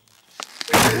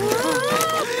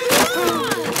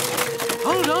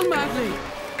 Hold on, Mowgli.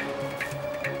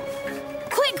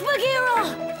 Quick, Bagheera!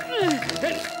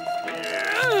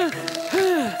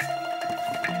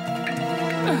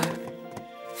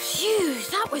 Phew,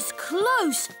 that was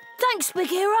close. Thanks,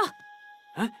 Bagheera.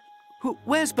 Huh?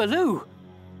 Where's Baloo?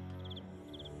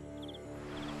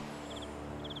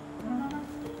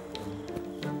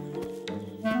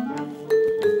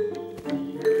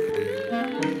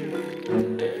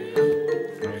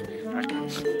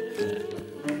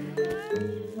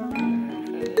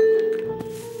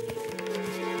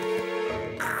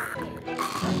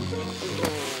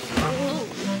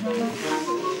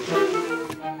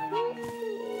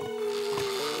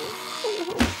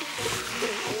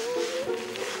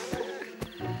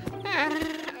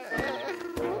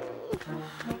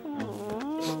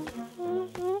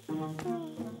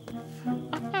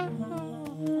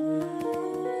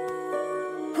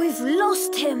 We've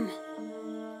lost him.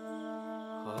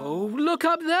 Oh, look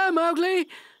up there, Mowgli.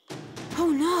 Oh,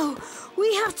 no.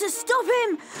 We have to stop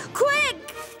him. Quick!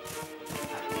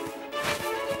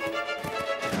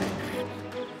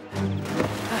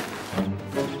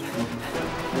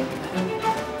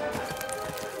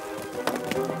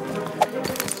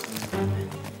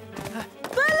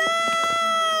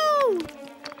 Baloo!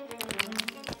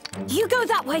 You go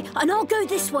that way, and I'll go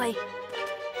this way.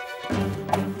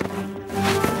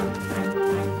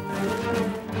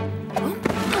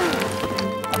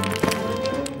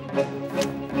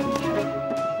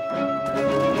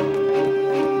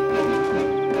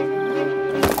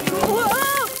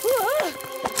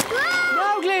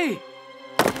 Mowgli!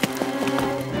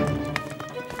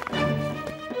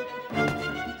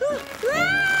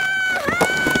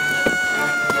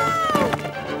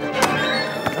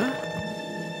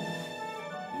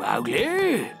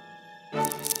 Mowgli?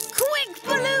 Quick,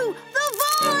 Baloo! The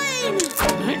vine!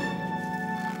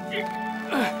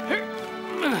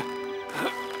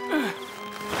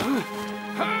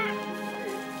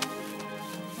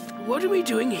 What are we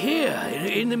doing here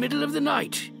in the middle of the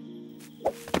night?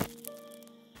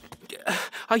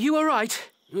 Are you all right?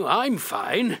 I'm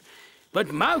fine,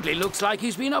 but Mowgli looks like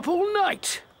he's been up all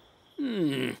night.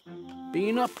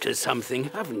 Been up to something,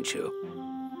 haven't you?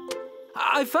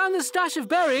 I found the stash of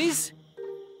berries.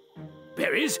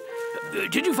 Berries?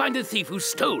 Did you find the thief who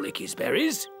stole Icky's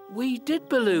berries? We did,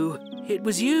 Baloo. It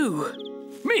was you.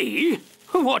 Me?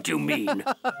 What do you mean?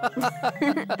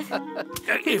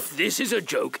 If this is a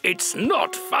joke, it's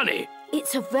not funny.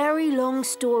 It's a very long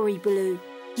story, Baloo.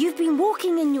 You've been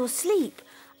walking in your sleep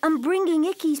and bringing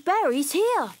Icky's berries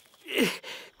here.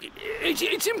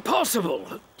 It's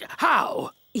impossible.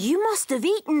 How? You must have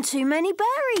eaten too many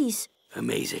berries.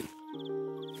 Amazing.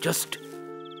 Just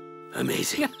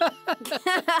amazing.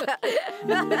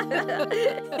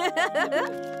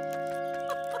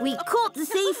 We caught the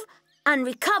thief and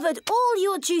recovered all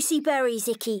your juicy berries,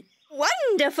 Icky.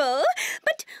 Wonderful!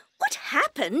 But what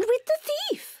happened with the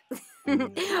thief?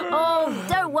 Oh,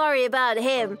 don't worry about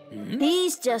him.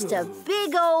 He's just a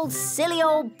big old silly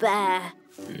old bear.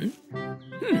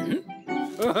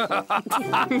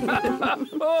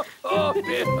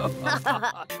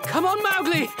 Come on,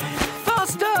 Mowgli!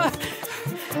 Faster!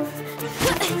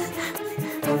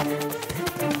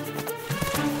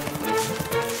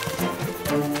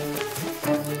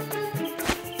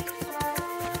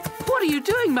 What are you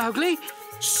doing, Mowgli?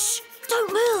 Shh!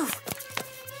 Don't move!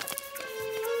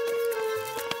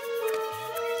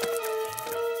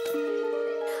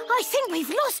 I think we've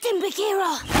lost him,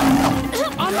 Bagheera.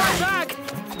 On my back!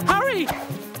 Hurry!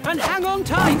 And hang on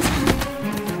tight!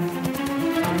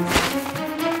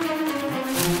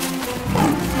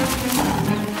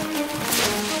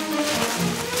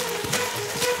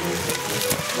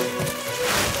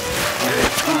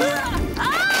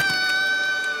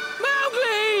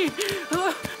 Mowgli!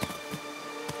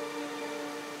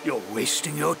 You're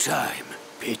wasting your time.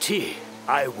 Pity.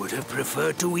 I would have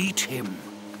preferred to eat him.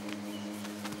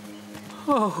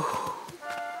 Oh,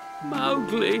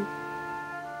 Mowgli.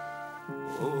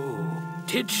 Oh,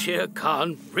 did Shere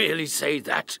Khan really say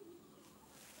that?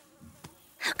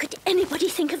 How could anybody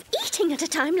think of eating at a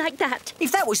time like that?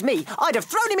 If that was me, I'd have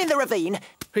thrown him in the ravine.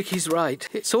 Ricky's right.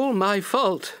 It's all my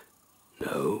fault.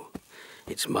 No,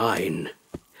 it's mine.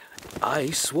 I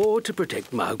swore to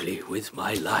protect Mowgli with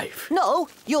my life. No,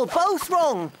 you're both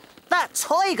wrong. That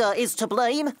tiger is to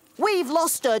blame. We've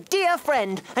lost a dear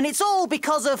friend, and it's all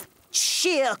because of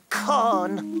Shere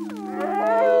Khan.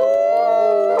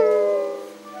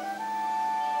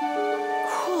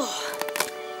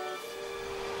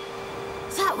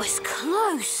 That was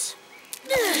close.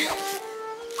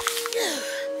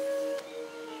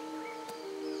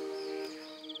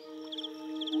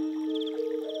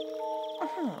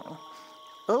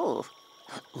 Oh.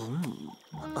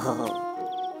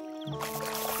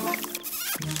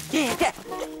 Yeah.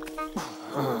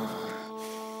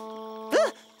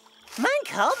 Man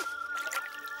cub?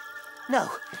 No,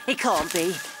 it can't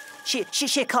be.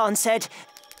 Shere Khan said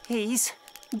he's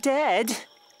dead.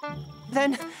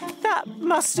 Then that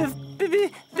must have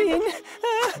been a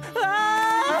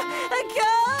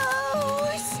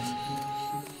ghost!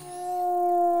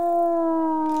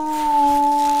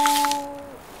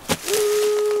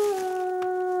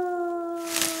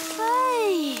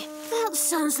 Hey, that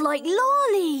sounds like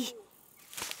Lolly.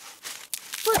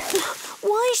 But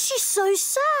why is she so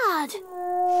sad?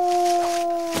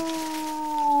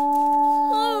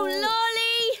 Oh,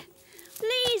 Lolly!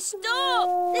 Please stop!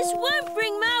 This won't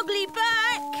bring Mowgli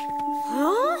back!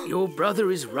 Huh? Your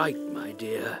brother is right, my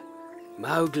dear.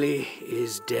 Mowgli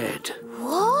is dead.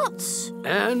 What?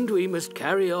 And we must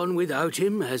carry on without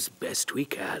him as best we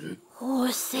can. Poor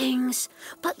things.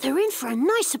 But they're in for a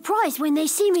nice surprise when they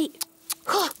see me.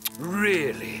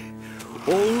 Really?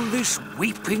 All this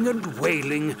weeping and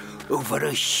wailing over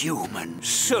a human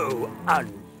so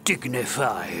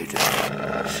undignified.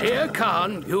 Shere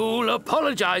Khan, you'll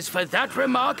apologize for that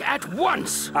remark at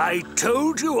once. I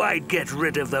told you I'd get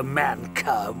rid of the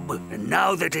man-cub. And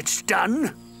now that it's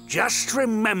done, just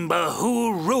remember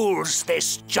who rules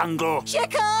this jungle. Shere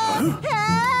Khan!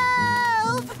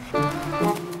 Help!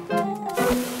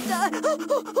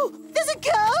 There's a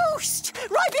ghost!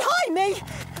 Right behind me!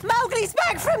 Mowgli's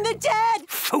back from the dead!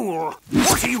 Fool!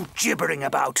 What are you gibbering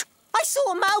about? I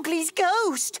saw Mowgli's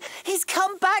ghost. He's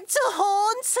come back to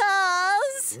haunt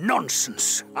us.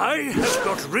 Nonsense. I have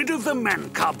got rid of the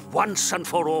man-cub once and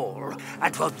for all.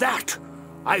 And for that,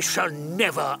 I shall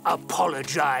never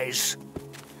apologize.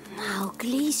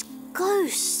 Mowgli's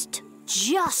ghost.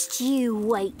 Just you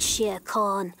wait, Shere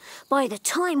Khan. By the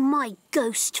time my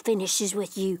ghost finishes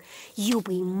with you, you'll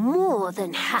be more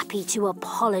than happy to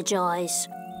apologize.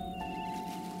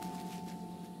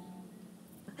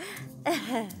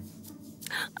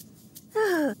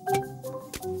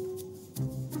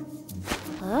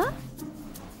 Huh?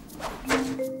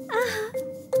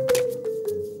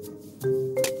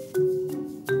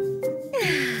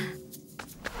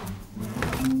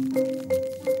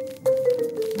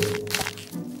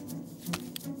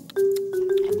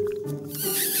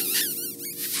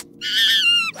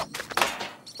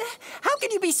 How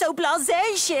can you be so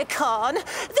blasé, Shere Khan?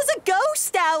 There's a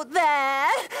ghost out there.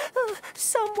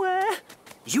 Somewhere.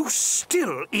 You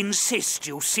still insist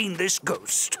you've seen this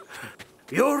ghost?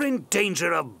 You're in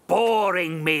danger of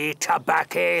boring me,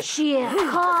 Tabaki. Shere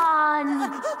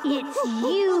Khan, it's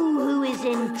you who is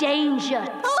in danger.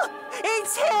 Oh,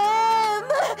 it's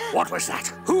him! What was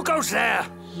that? Who goes there?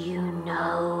 You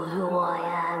know who I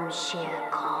am, Shere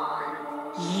Khan.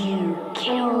 You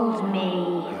killed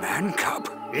me. Man-cub?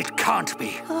 It can't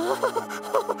be.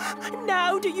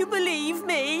 Now do you believe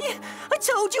me? I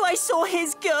told you I saw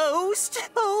his ghost.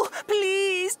 Oh,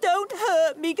 please don't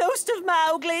hurt me, ghost of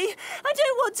Mowgli. I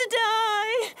don't want to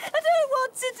die. I don't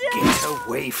want to die. Get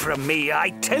away from me, I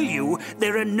tell you.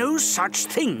 There are no such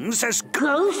things as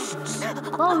Ghosts?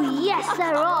 Oh, yes,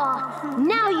 there are.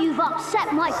 Now you've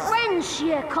upset my friend,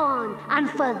 Shere Khan, and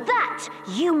for that,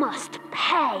 you must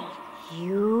pay.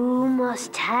 You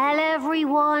must tell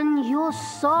everyone you're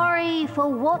sorry for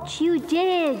what you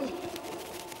did.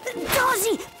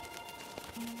 Darcy!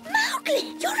 Mowgli,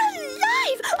 you're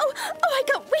alive! Oh, I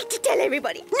can't wait to tell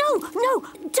everybody. No,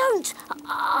 don't.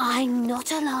 I'm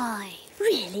not alive.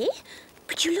 Really?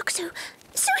 But you look so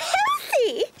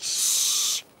healthy.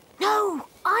 Shh! No,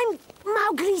 I'm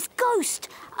Mowgli's ghost.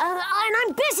 And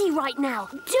I'm busy right now,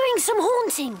 doing some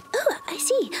haunting. Oh, I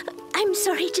see. I'm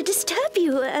sorry to disturb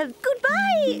you.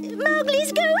 Goodbye,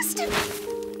 Mowgli's ghost.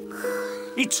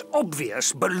 It's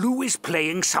obvious Baloo is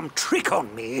playing some trick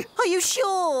on me. Are you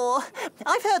sure?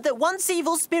 I've heard that once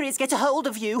evil spirits get a hold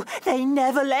of you, they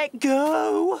never let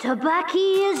go.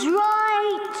 Tabaki is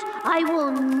right. I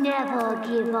will never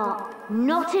give up.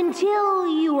 Not until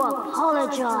you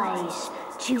apologize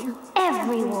to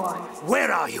everyone.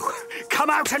 Where are you? Come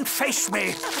out and face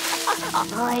me.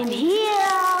 I'm here.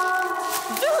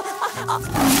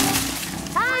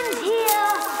 And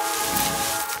here.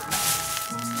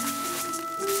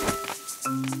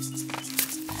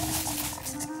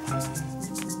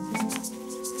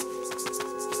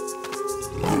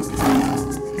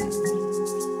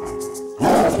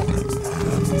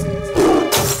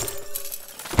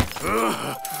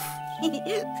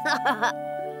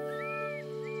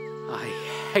 I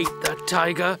hate that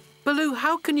tiger. Baloo,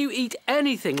 how can you eat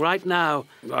anything right now?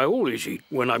 I always eat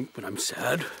when I'm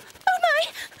sad. Oh, my!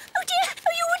 Oh, dear!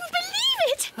 Oh, you wouldn't believe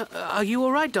it! Are you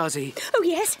all right, Darcy? Oh,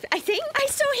 yes, I think. I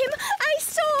saw him. I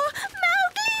saw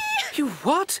Mowgli! You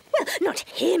what? Well, not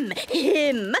him. I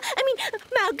mean,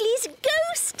 Mowgli's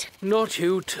ghost. Not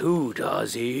you too,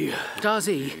 Darcy.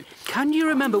 Darcy, can you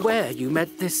remember where you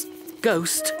met this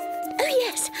ghost? Oh,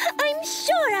 yes, I'm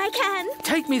sure I can.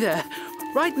 Take me there,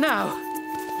 right now.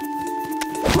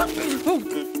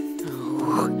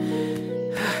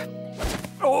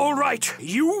 All right,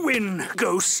 you win,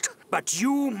 Ghost. But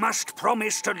you must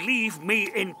promise to leave me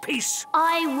in peace.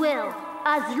 I will,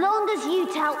 as long as you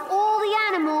tell all the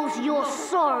animals you're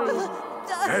sorry.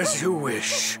 As you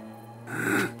wish.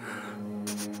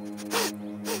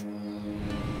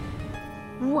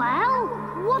 Well,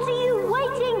 what are you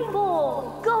waiting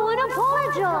for? Go and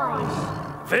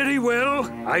apologize. Very well.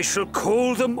 I shall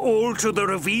call them all to the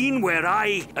ravine where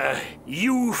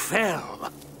you fell.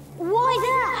 Why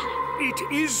that? It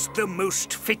is the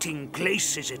most fitting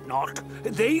place, is it not?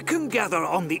 They can gather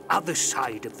on the other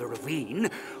side of the ravine,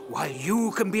 while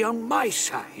you can be on my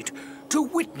side to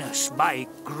witness my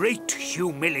great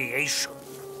humiliation.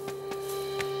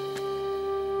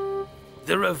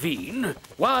 The ravine?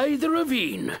 Why the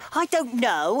ravine? I don't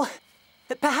know.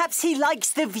 Perhaps he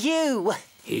likes the view.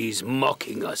 He's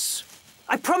mocking us.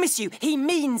 I promise you, he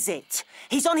means it.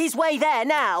 He's on his way there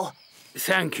now.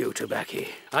 Thank you, Tabaki.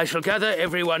 I shall gather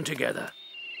everyone together.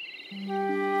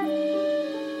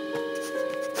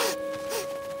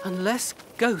 Unless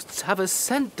ghosts have a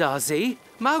scent, Darcy,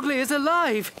 Mowgli is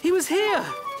alive. He was here.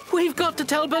 We've got to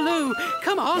tell Baloo.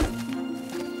 Come on.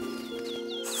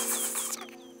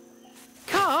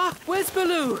 Car, where's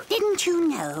Baloo? Didn't you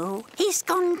know? He's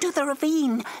gone to the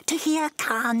ravine to hear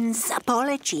Khan's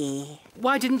apology.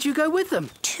 Why didn't you go with them?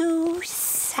 Too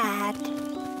sad.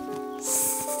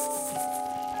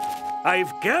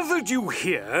 I've gathered you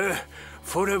here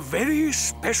for a very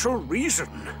special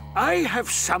reason. I have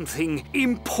something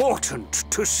important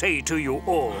to say to you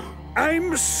all.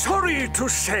 I'm sorry to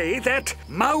say that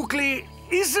Mowgli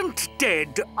isn't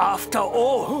dead after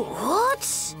all.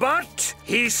 What? But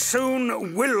he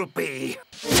soon will be.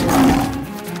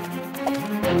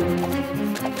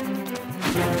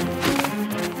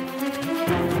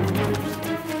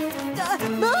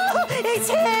 It's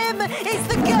him! It's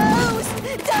the ghost!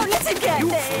 Don't let him get You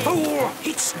me! fool!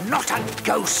 It's not a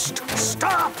ghost!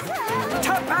 Stop!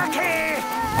 Tabaki!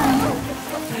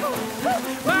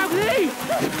 Mowgli!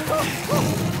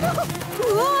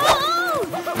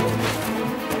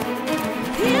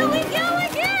 Here we go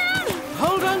again!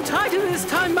 Hold on tighter this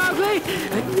time, Mowgli.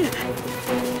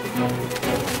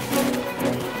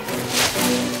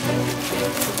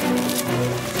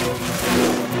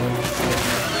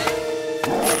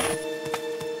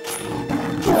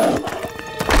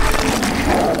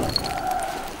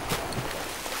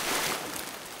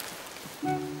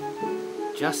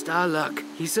 Just our luck.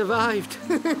 He survived.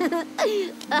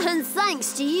 And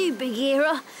thanks to you,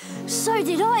 Bagheera. So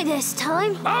did I this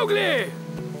time. Mowgli!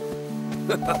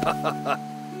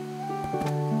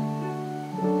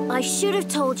 I should have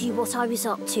told you what I was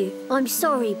up to. I'm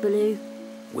sorry, Baloo.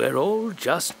 We're all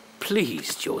just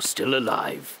pleased you're still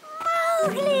alive.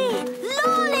 Mowgli!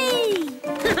 Lolly!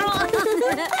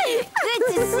 Good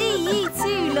to see you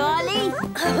too, Lolly.